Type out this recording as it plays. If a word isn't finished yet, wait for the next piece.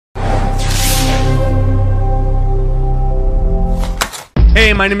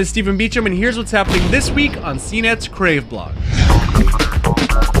Hey, my name is Stephen Beecham, and here's what's happening this week on CNET's Crave Blood.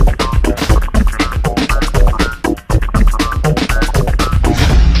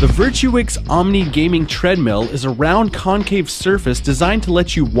 The Virtuix Omni Gaming Treadmill is a round concave surface designed to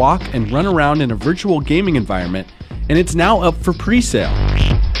let you walk and run around in a virtual gaming environment, and it's now up for pre-sale.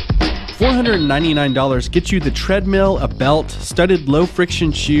 $499 gets you the treadmill, a belt, studded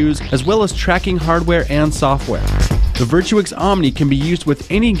low-friction shoes, as well as tracking hardware and software. The Virtuix Omni can be used with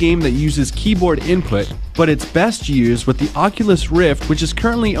any game that uses keyboard input, but it's best used with the Oculus Rift, which is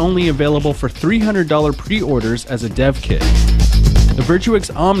currently only available for $300 pre-orders as a dev kit. The Virtuix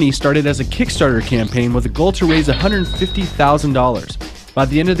Omni started as a Kickstarter campaign with a goal to raise $150,000. By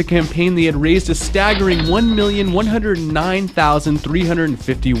the end of the campaign, they had raised a staggering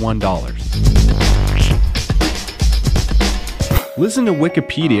 $1,109,351. Listen to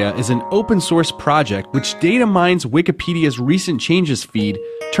Wikipedia is an open source project which data mines Wikipedia's recent changes feed,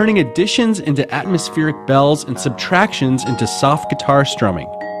 turning additions into atmospheric bells and subtractions into soft guitar strumming.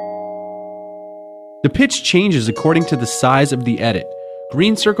 The pitch changes according to the size of the edit.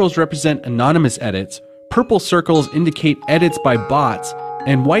 Green circles represent anonymous edits, purple circles indicate edits by bots,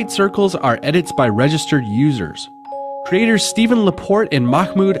 and white circles are edits by registered users. Creators Stephen Laporte and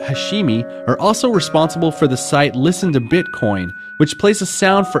Mahmoud Hashimi are also responsible for the site Listen to Bitcoin, which plays a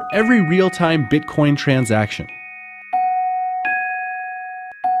sound for every real-time Bitcoin transaction.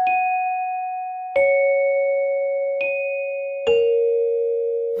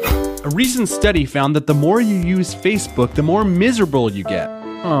 A recent study found that the more you use Facebook, the more miserable you get.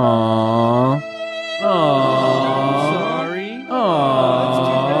 Aww. Aww. Sorry. Aww. That's too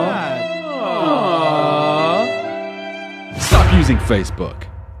bad. Aww. Stop using Facebook.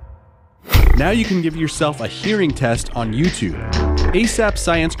 Now you can give yourself a hearing test on YouTube. ASAP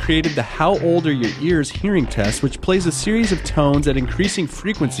Science created the How Old Are Your Ears hearing test, which plays a series of tones at increasing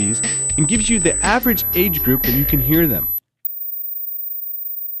frequencies and gives you the average age group that you can hear them.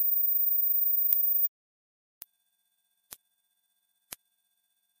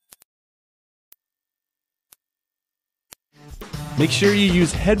 Make sure you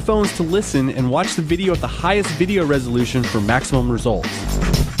use headphones to listen and watch the video at the highest video resolution for maximum results.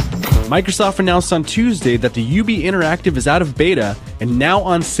 Microsoft announced on Tuesday that the UB Interactive is out of beta and now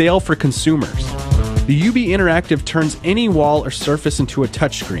on sale for consumers. The UB Interactive turns any wall or surface into a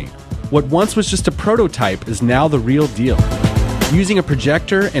touchscreen. What once was just a prototype is now the real deal. Using a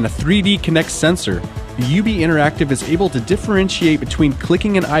projector and a 3D Connect sensor, the UB Interactive is able to differentiate between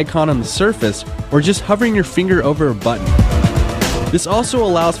clicking an icon on the surface or just hovering your finger over a button. This also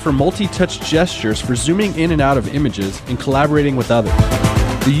allows for multi-touch gestures for zooming in and out of images and collaborating with others.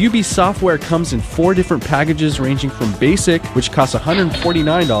 The UB software comes in 4 different packages ranging from Basic, which costs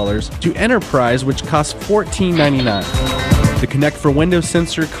 $149, to Enterprise, which costs $14.99. The Connect for Windows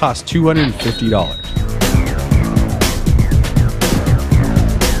sensor costs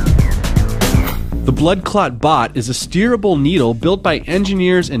 $250. The Blood Clot Bot is a steerable needle built by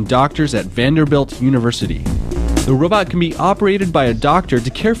engineers and doctors at Vanderbilt University. The robot can be operated by a doctor to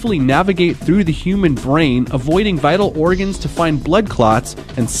carefully navigate through the human brain, avoiding vital organs to find blood clots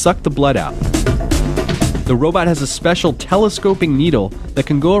and suck the blood out. The robot has a special telescoping needle that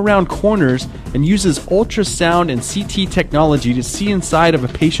can go around corners and uses ultrasound and CT technology to see inside of a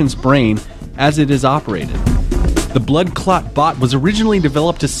patient's brain as it is operated. The Blood Clot Bot was originally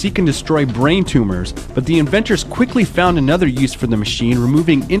developed to seek and destroy brain tumors, but the inventors quickly found another use for the machine,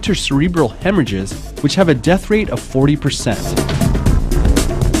 removing intercerebral hemorrhages, which have a death rate of 40%.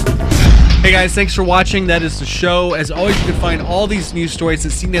 Hey guys, thanks for watching. That is the show. As always, you can find all these news stories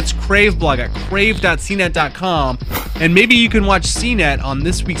at CNET's Crave blog at crave.cnet.com. And maybe you can watch CNET on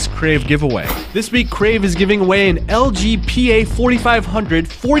this week's Crave giveaway. This week, Crave is giving away an LG PA4500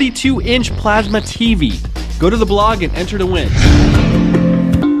 42-inch plasma TV. Go to the blog and enter to win.